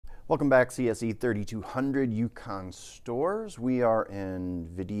Welcome back, CSE 3200 Yukon Stores. We are in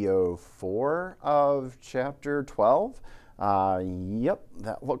video 4 of chapter 12. Yep,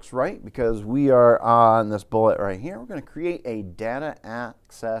 that looks right because we are on this bullet right here. We're going to create a data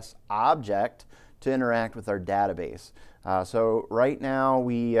access object to interact with our database. So right now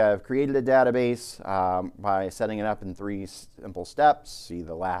we have created a database by setting it up in 3 simple steps. See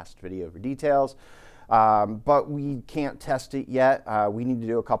the last video for details. But we can't test it yet. We need to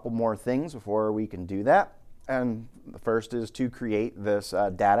do a couple more things before we can do that. And the first is to create this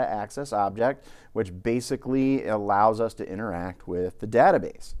data access object, which basically allows us to interact with the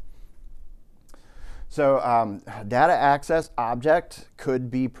database. So data access object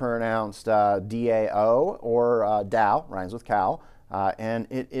could be pronounced DAO or DAO, rhymes with cow. And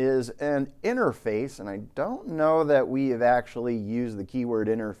it is an interface, and I don't know that we have actually used the keyword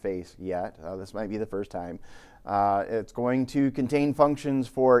interface yet. This might be the first time. It's going to contain functions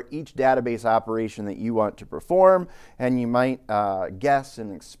for each database operation that you want to perform, and you might guess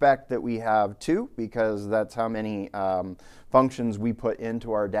and expect that we have 2 because that's how many functions we put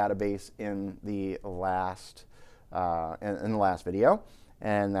into our database in the last video,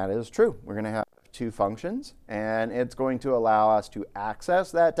 and that is true. We're going to have 2 functions, and it's going to allow us to access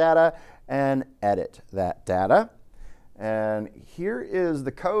that data and edit that data. And here is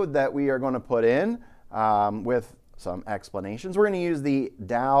the code that we are going to put in with some explanations. We're going to use the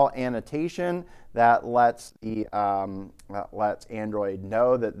DAO annotation that lets Android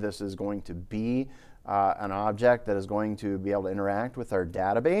know that this is going to be an object that is going to be able to interact with our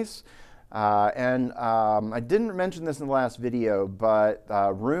database. I didn't mention this in the last video, but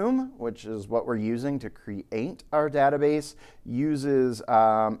Room, which is what we're using to create our database, uses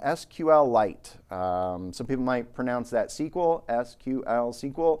SQLite. Some people might pronounce that SQL,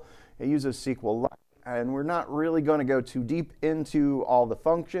 SQL. It uses SQLite, and we're not really going to go too deep into all the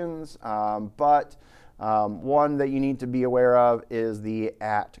functions, but one that you need to be aware of is the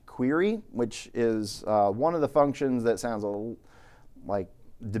 @query, which is one of the functions that sounds a little like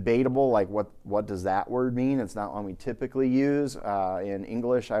debatable, like what does that word mean? It's not one we typically use. In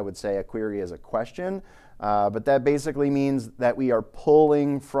English, I would say a query is a question, but that basically means that we are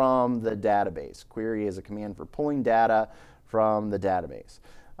pulling from the database. Query is a command for pulling data from the database.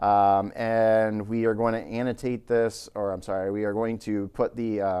 And we are going to annotate this, or I'm sorry, we are going to put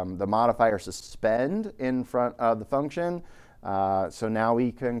the modifier suspend in front of the function. So now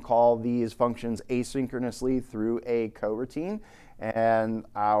we can call these functions asynchronously through a coroutine. And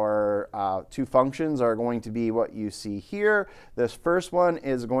our 2 functions are going to be what you see here. This first one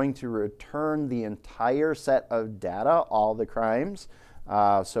is going to return the entire set of data, all the crimes.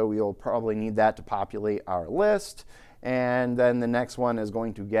 So we'll probably need that to populate our list. And then the next one is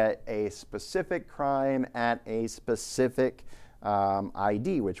going to get a specific crime at a specific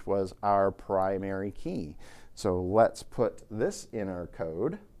ID, which was our primary key. So let's put this in our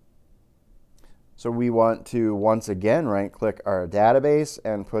code. So we want to, once again, right-click our database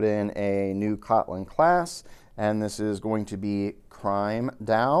and put in a new Kotlin class. And this is going to be crime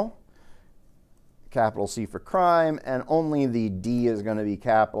DAO, capital C for crime, and only the D is going to be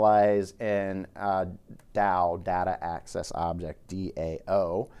capitalized in DAO, data access object,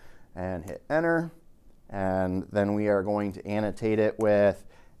 DAO, and hit enter. And then we are going to annotate it with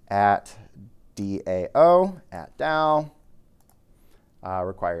 @DAO, @DAO,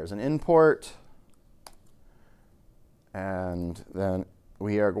 requires an import. And then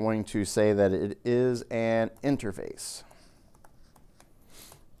we are going to say that it is an interface.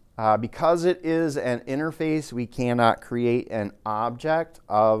 Because it is an interface, we cannot create an object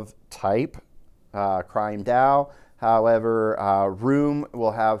of type crime DAO. However, Room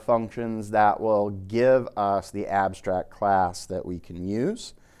will have functions that will give us the abstract class that we can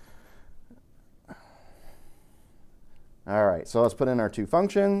use. All right, so let's put in our 2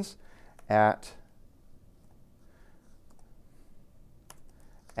 functions,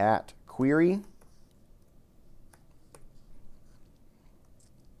 @query,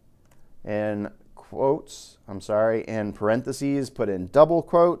 in quotes, in parentheses, put in double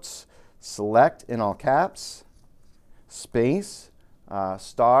quotes, select in all caps, space,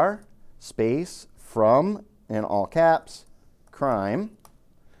 star, space, from, in all caps, crime.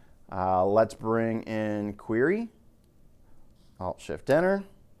 Let's bring in query, Alt-Shift-Enter,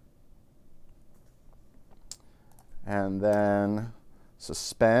 and then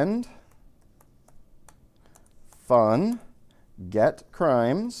suspend, fun, get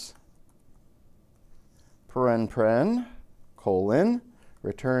crimes, paren, colon,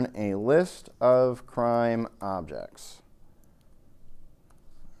 return a list of crime objects.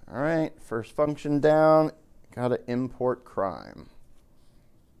 All right, first function down, got to import crime.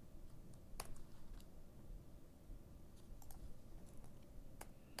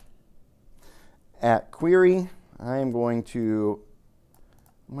 at query, I'm going to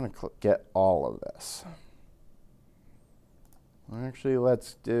get all of this. Actually,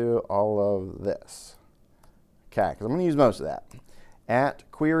 let's do all of this. Okay, because I'm going to use most of that. At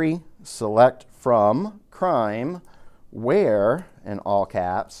query, select from crime where, in all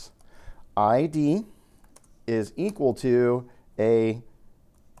caps, ID is equal to a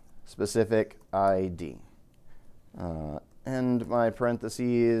specific ID. End my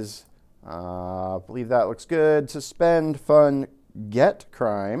parentheses. Believe that looks good. Suspend fun get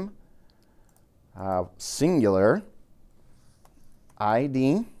crime, singular,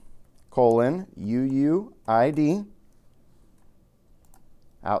 ID, colon, UUID,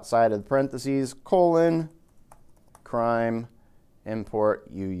 outside of the parentheses, colon, crime,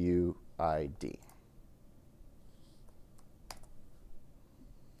 import UUID.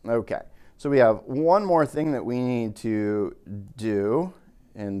 Okay, so we have one more thing that we need to do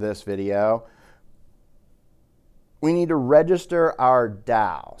in this video. We need to register our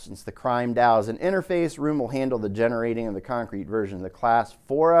DAO. Since the crime DAO is an interface, Room will handle the generating of the concrete version of the class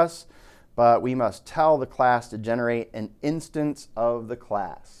for us, but we must tell the class to generate an instance of the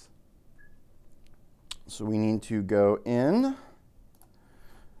class. So we need to go in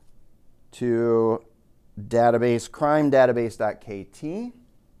to database, crimedatabase.kt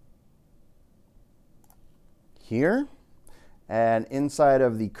here, and inside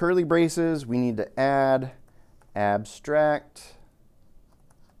of the curly braces, we need to add abstract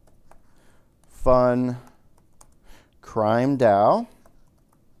fun crime DAO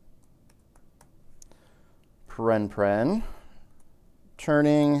paren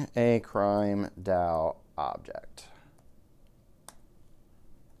turning a crime DAO object.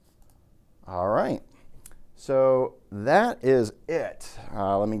 All right, so that is it.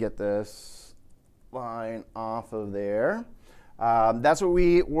 Let me get this line off of there. That's what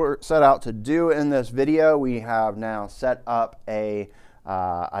we were set out to do in this video. We have now set up a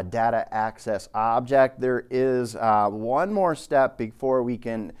data access object. There is one more step before we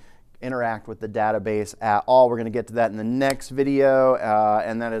can interact with the database at all. We're going to get to that in the next video,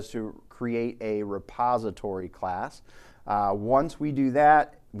 and that is to create a repository class. Once we do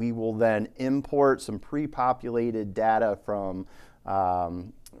that, we will then import some pre-populated data from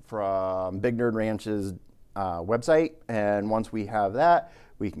Big Nerd Ranch's website, and once we have that,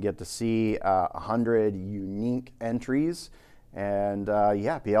 we can get to see 100 unique entries and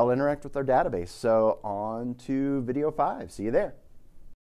yeah, be able to interact with our database. So on to video 5. See you there.